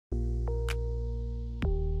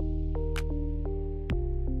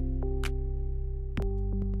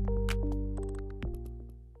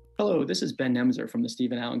Hello, this is Ben Nemser from the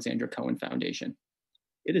Steven Alexandra Cohen Foundation.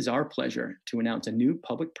 It is our pleasure to announce a new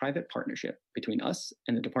public-private partnership between us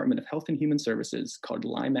and the Department of Health and Human Services called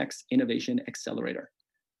LymeX Innovation Accelerator.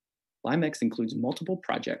 LymeX includes multiple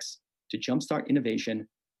projects to jumpstart innovation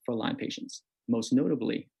for Lyme patients, most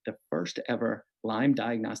notably the first ever Lyme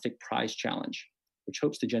Diagnostic Prize Challenge, which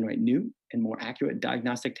hopes to generate new and more accurate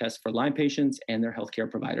diagnostic tests for Lyme patients and their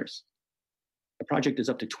healthcare providers. The project is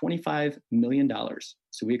up to $25 million,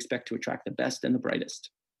 so we expect to attract the best and the brightest.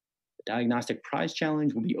 The Diagnostic Prize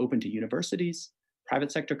Challenge will be open to universities,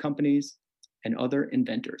 private sector companies, and other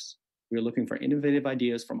inventors. We are looking for innovative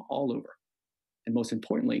ideas from all over. And most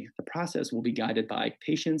importantly, the process will be guided by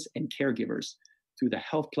patients and caregivers through the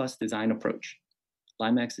Health Plus design approach.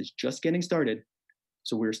 LymeX is just getting started,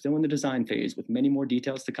 so we're still in the design phase with many more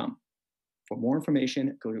details to come. For more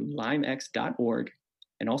information, go to lymex.org,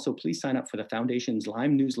 and also please sign up for the Foundation's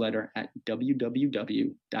Lyme newsletter at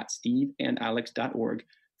www.steveandalex.org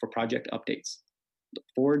for project updates. Look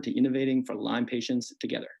forward to innovating for Lyme patients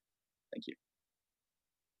together. Thank you.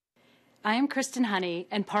 I am Kristen Honey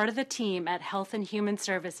and part of the team at Health and Human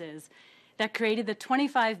Services that created the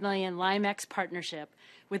 $25 million LymeX partnership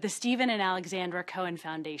with the Steven and Alexandra Cohen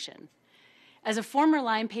Foundation. As a former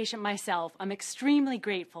Lyme patient myself, I'm extremely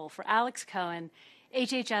grateful for Alex Cohen,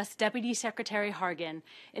 HHS Deputy Secretary Hargan,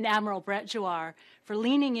 and Admiral Brett Giroir for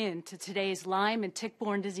leaning into today's Lyme and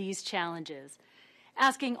tick-borne disease challenges,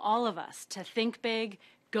 asking all of us to think big,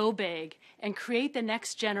 go big, and create the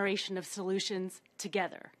next generation of solutions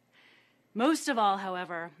together. Most of all,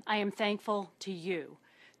 however, I am thankful to you,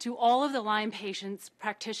 to all of the Lyme patients,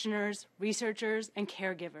 practitioners, researchers, and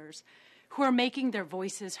caregivers who are making their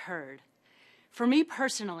voices heard. For me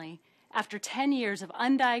personally, after 10 years of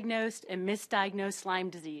undiagnosed and misdiagnosed Lyme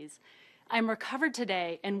disease, I'm recovered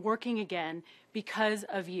today and working again because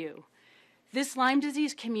of you. This Lyme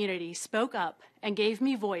disease community spoke up and gave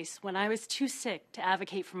me voice when I was too sick to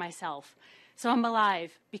advocate for myself. So I'm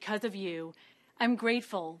alive because of you. I'm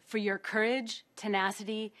grateful for your courage,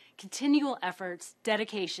 tenacity, continual efforts,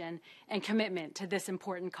 dedication, and commitment to this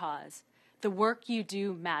important cause. The work you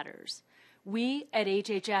do matters. We at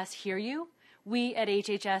HHS hear you. We at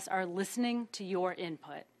HHS are listening to your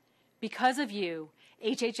input. Because of you,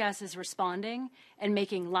 HHS is responding and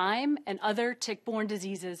making Lyme and other tick-borne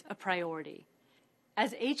diseases a priority.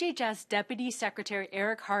 As HHS Deputy Secretary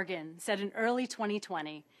Eric Hargan said in early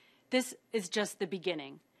 2020, this is just the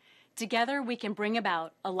beginning. Together, we can bring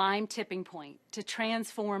about a Lyme tipping point to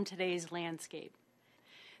transform today's landscape.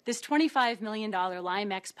 This $25 million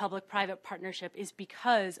LymeX public-private partnership is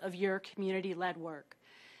because of your community-led work.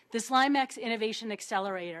 This LymeX Innovation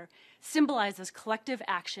Accelerator symbolizes collective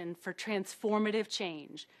action for transformative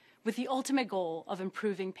change with the ultimate goal of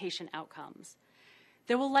improving patient outcomes.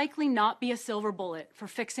 There will likely not be a silver bullet for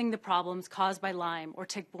fixing the problems caused by Lyme or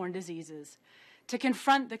tick-borne diseases. To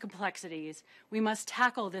confront the complexities, we must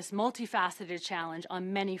tackle this multifaceted challenge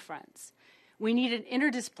on many fronts. We need an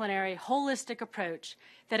interdisciplinary, holistic approach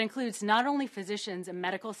that includes not only physicians and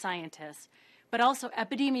medical scientists, but also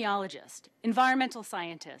epidemiologists, environmental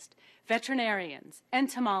scientists, veterinarians,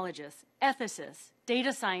 entomologists, ethicists,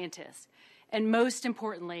 data scientists, and most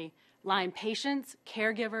importantly, Lyme patients,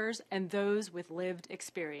 caregivers, and those with lived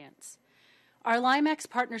experience. Our LymeX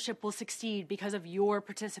partnership will succeed because of your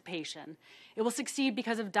participation. It will succeed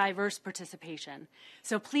because of diverse participation.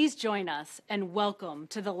 So please join us and welcome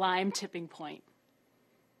to the Lyme tipping point.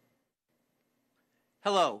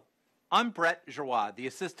 Hello. I'm Brett Giroir, the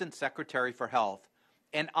Assistant Secretary for Health,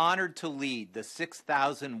 and honored to lead the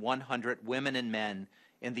 6,100 women and men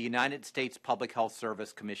in the United States Public Health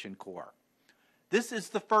Service Commission Corps. This is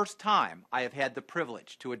the first time I have had the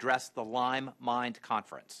privilege to address the LymeMIND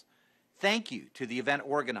conference. Thank you to the event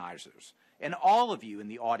organizers and all of you in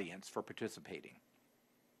the audience for participating.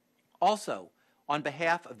 Also, on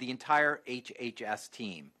behalf of the entire HHS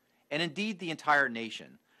team, and indeed the entire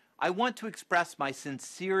nation, I want to express my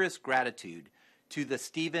sincerest gratitude to the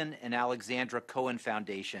Steven and Alexandra Cohen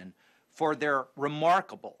Foundation for their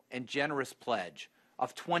remarkable and generous pledge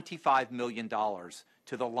of $25 million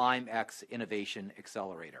to the LymeX Innovation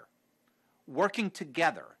Accelerator. Working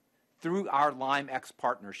together through our LymeX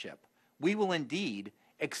partnership, we will indeed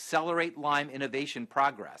accelerate Lyme innovation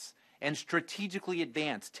progress and strategically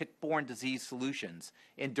advance tick-borne disease solutions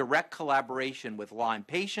in direct collaboration with Lyme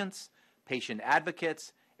patients, patient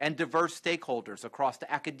advocates, and diverse stakeholders across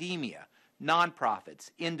the academia, nonprofits,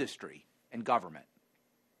 industry, and government.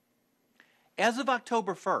 As of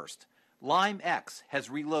October 1st, LymeX has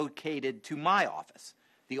relocated to my office,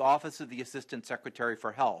 the Office of the Assistant Secretary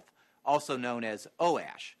for Health, also known as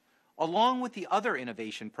OASH, along with the other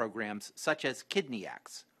innovation programs such as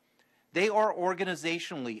KidneyX. They are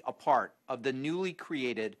organizationally a part of the newly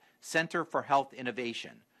created Center for Health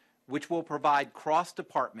Innovation, which will provide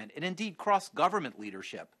cross-department and indeed cross-government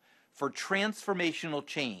leadership for transformational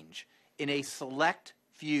change in a select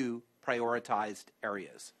few prioritized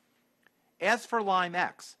areas. As for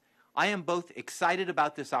LymeX, I am both excited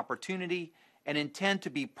about this opportunity and intend to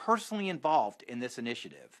be personally involved in this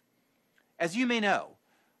initiative. As you may know,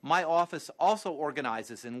 my office also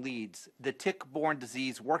organizes and leads the Tick-Borne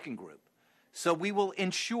Disease Working Group, so we will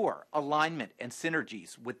ensure alignment and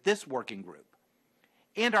synergies with this working group.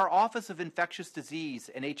 And our Office of Infectious Disease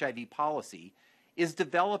and HIV Policy is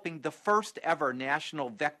developing the first ever national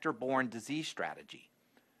vector-borne disease strategy.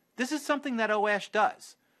 This is something that OASH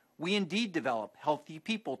does. We indeed develop Healthy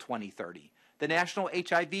People 2030, the National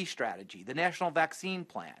HIV Strategy, the National Vaccine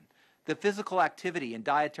Plan, the Physical Activity and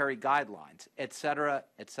Dietary Guidelines, etc.,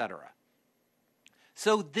 etc.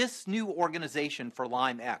 So this new organization for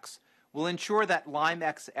LymeX will ensure that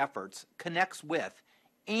LymeX efforts connects with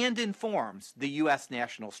and informs the U.S.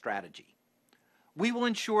 national strategy. We will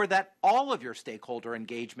ensure that all of your stakeholder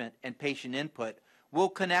engagement and patient input will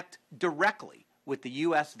connect directly with the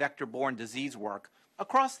U.S. vector-borne disease work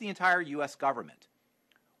across the entire U.S. government.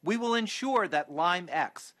 We will ensure that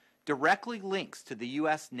LymeX directly links to the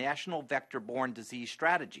U.S. National Vector-Borne Disease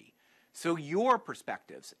Strategy, so your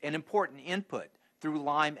perspectives and important input through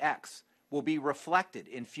LymeX will be reflected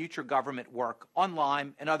in future government work on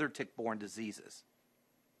Lyme and other tick-borne diseases.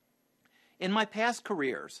 In my past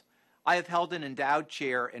careers, I have held an endowed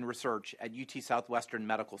chair in research at UT Southwestern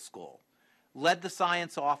Medical School, led the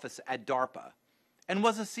science office at DARPA, and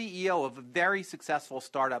was a CEO of a very successful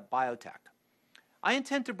startup biotech. I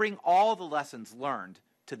intend to bring all the lessons learned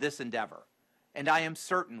to this endeavor, and I am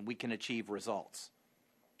certain we can achieve results.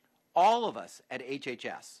 All of us at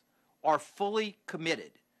HHS are fully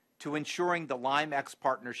committed to ensuring the LymeX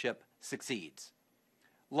partnership succeeds.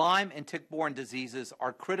 Lyme and tick-borne diseases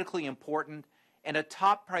are critically important and a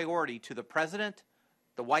top priority to the President,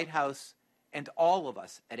 the White House, and all of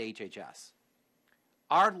us at HHS.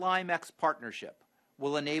 Our LymeX partnership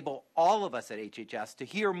will enable all of us at HHS to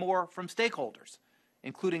hear more from stakeholders,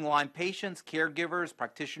 including Lyme patients, caregivers,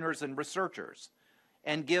 practitioners, and researchers,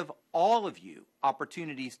 and give all of you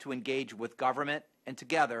opportunities to engage with government and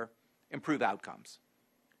together improve outcomes.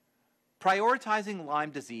 Prioritizing Lyme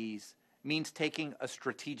disease means taking a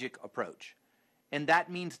strategic approach, and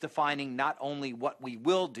that means defining not only what we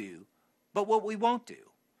will do, but what we won't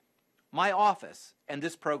do. My office and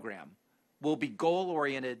this program will be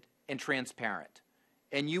goal-oriented and transparent,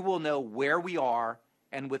 and you will know where we are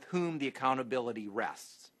and with whom the accountability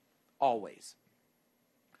rests, always.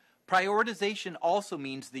 Prioritization also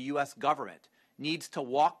means the U.S. government needs to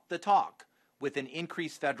walk the talk with an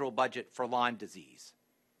increased federal budget for Lyme disease.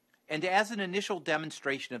 And as an initial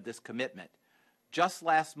demonstration of this commitment, just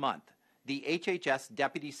last month, the HHS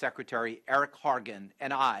Deputy Secretary Eric Hargan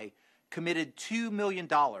and I committed $2 million in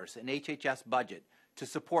HHS budget to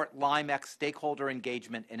support LymeX stakeholder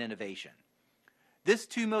engagement and innovation. This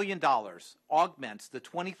 $2 million augments the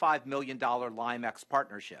 $25 million LymeX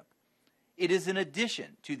partnership. It is in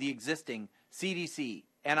addition to the existing CDC,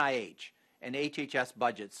 NIH, and HHS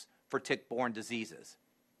budgets for tick-borne diseases.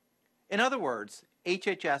 In other words,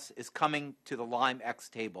 HHS is coming to the LymeX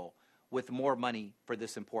table with more money for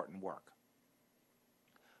this important work.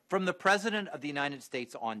 From the President of the United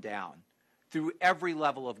States on down, through every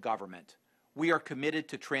level of government, we are committed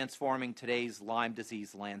to transforming today's Lyme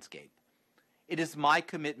disease landscape. It is my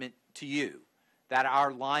commitment to you that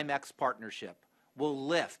our LymeX partnership will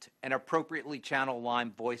lift and appropriately channel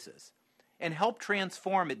Lyme voices and help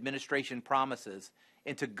transform administration promises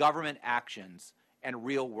into government actions and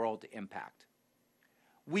real-world impact.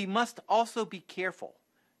 We must also be careful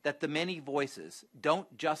that the many voices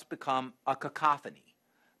don't just become a cacophony,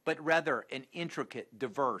 but rather an intricate,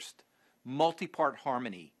 diverse, multi-part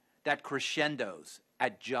harmony that crescendos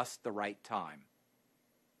at just the right time.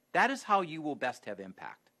 That is how you will best have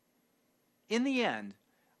impact. In the end,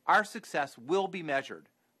 our success will be measured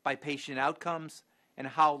by patient outcomes and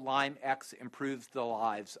how LymeX improves the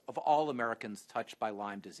lives of all Americans touched by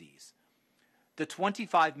Lyme disease. The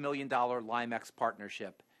 $25 million LymeX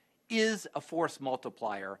partnership is a force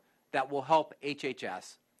multiplier that will help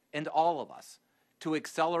HHS and all of us to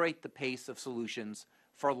accelerate the pace of solutions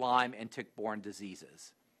for Lyme and tick-borne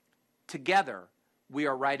diseases. Together, we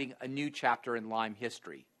are writing a new chapter in Lyme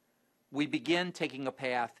history. We begin taking a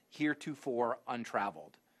path heretofore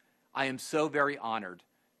untraveled. I am so very honored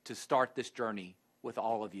to start this journey with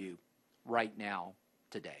all of you right now,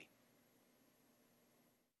 today.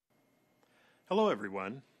 Hello,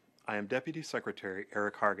 everyone. I am Deputy Secretary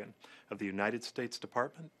Eric Hargan of the United States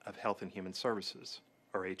Department of Health and Human Services,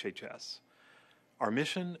 or HHS. Our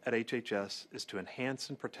mission at HHS is to enhance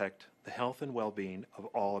and protect the health and well-being of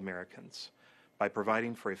all Americans by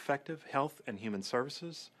providing for effective health and human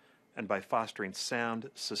services and by fostering sound,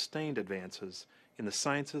 sustained advances in the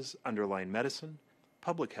sciences underlying medicine,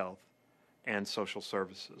 public health, and social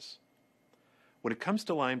services. When it comes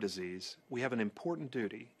to Lyme disease, we have an important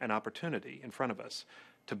duty and opportunity in front of us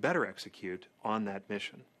to better execute on that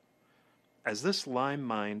mission. As this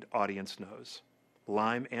LymeMIND audience knows,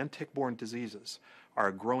 Lyme and tick-borne diseases are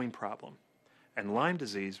a growing problem, and Lyme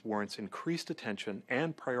disease warrants increased attention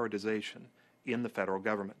and prioritization in the federal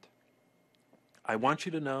government. I want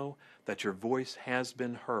you to know that your voice has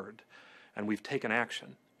been heard, and we've taken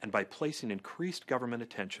action, and by placing increased government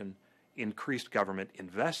attention, increased government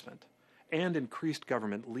investment, and increased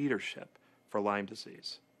government leadership for Lyme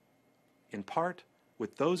disease. In part,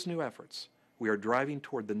 with those new efforts, we are driving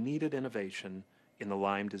toward the needed innovation in the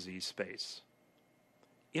Lyme disease space.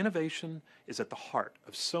 Innovation is at the heart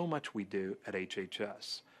of so much we do at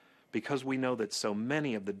HHS, because we know that so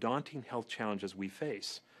many of the daunting health challenges we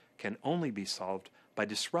face can only be solved by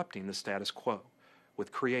disrupting the status quo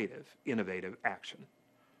with creative, innovative action.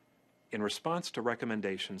 In response to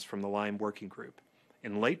recommendations from the Lyme Working Group,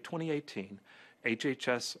 in late 2018,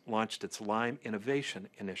 HHS launched its Lyme Innovation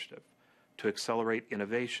Initiative to accelerate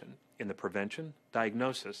innovation in the prevention,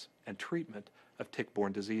 diagnosis, and treatment of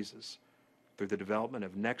tick-borne diseases through the development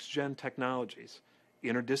of next-gen technologies,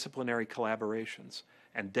 interdisciplinary collaborations,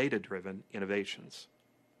 and data-driven innovations.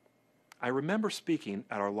 I remember speaking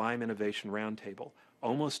at our Lyme Innovation Roundtable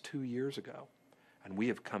almost 2 years ago, and we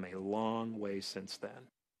have come a long way since then.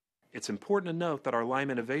 It's important to note that our Lyme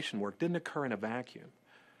innovation work didn't occur in a vacuum.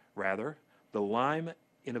 Rather, the Lyme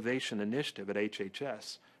Innovation Initiative at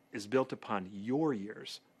HHS is built upon your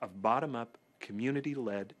years of bottom-up,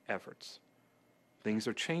 community-led efforts. Things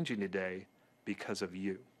are changing today because of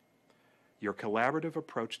you. Your collaborative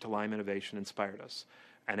approach to Lyme innovation inspired us,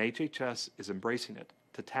 and HHS is embracing it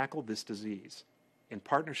to tackle this disease in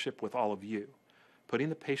partnership with all of you, putting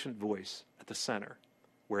the patient voice at the center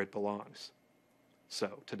where it belongs.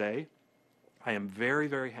 So today, I am very,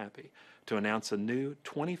 very happy to announce a new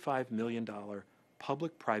 $25 million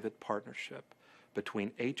public-private partnership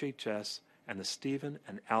between HHS and the Steven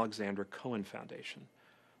and Alexandra Cohen Foundation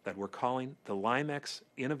that we're calling the LymeX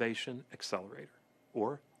Innovation Accelerator,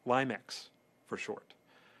 or LymeX for short.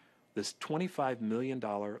 This $25 million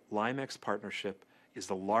LymeX partnership is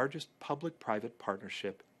the largest public-private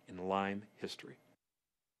partnership in Lyme history.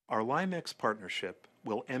 Our LymeX partnership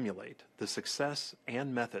will emulate the success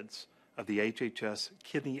and methods of the HHS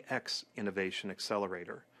KidneyX Innovation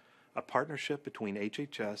Accelerator, a partnership between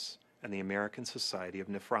HHS and the American Society of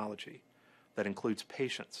Nephrology that includes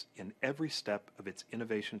patients in every step of its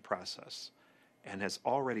innovation process and has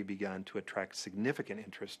already begun to attract significant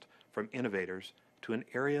interest from innovators to an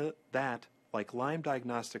area that, like Lyme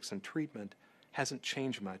diagnostics and treatment, hasn't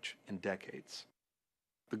changed much in decades.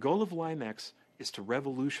 The goal of LymeX is to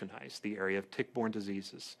revolutionize the area of tick-borne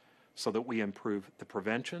diseases so that we improve the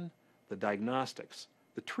prevention, the diagnostics,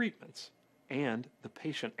 the treatments, and the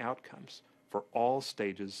patient outcomes for all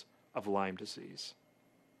stages of Lyme disease.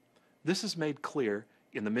 This is made clear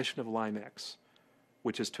in the mission of LymeX,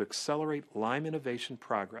 which is to accelerate Lyme innovation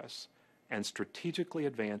progress and strategically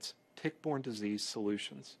advance tick-borne disease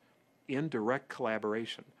solutions in direct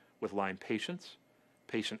collaboration with Lyme patients,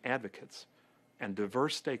 patient advocates, and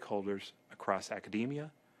diverse stakeholders across academia,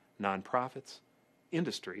 nonprofits,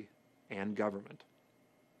 industry, and government.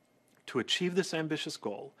 To achieve this ambitious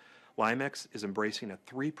goal, LymeX is embracing a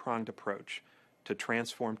three-pronged approach to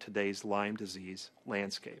transform today's Lyme disease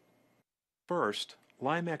landscape. First,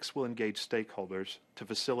 LymeX will engage stakeholders to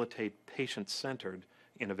facilitate patient-centered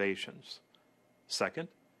innovations. Second,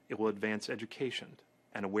 it will advance education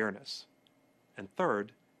and awareness. And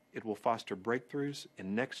third, it will foster breakthroughs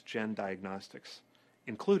in next-gen diagnostics,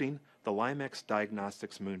 including the LymeX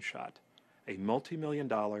Diagnostics Moonshot, a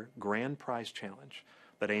multi-million-dollar grand prize challenge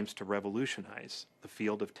that aims to revolutionize the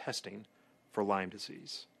field of testing for Lyme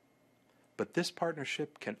disease. But this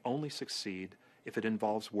partnership can only succeed if it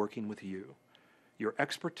involves working with you. Your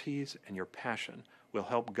expertise and your passion will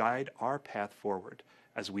help guide our path forward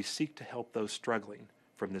as we seek to help those struggling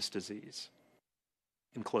from this disease.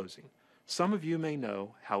 In closing, some of you may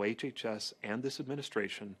know how HHS and this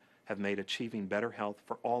administration have made achieving better health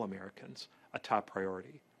for all Americans a top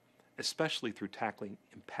priority, especially through tackling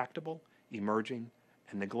impactable, emerging,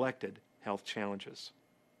 and neglected health challenges.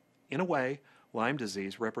 In a way, Lyme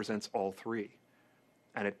disease represents all three,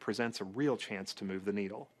 and it presents a real chance to move the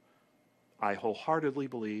needle. I wholeheartedly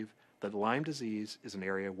believe that Lyme disease is an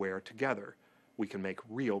area where, together, we can make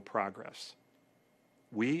real progress.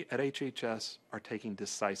 We at HHS are taking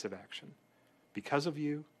decisive action because of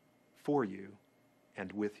you, for you,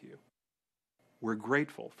 and with you. We're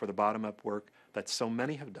grateful for the bottom-up work that so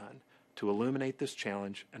many have done to illuminate this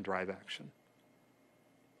challenge and drive action.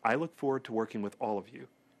 I look forward to working with all of you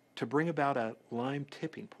to bring about a Lyme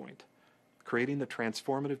tipping point, creating the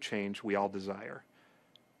transformative change we all desire.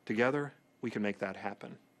 Together, we can make that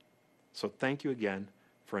happen. So thank you again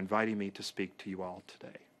for inviting me to speak to you all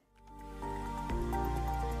today.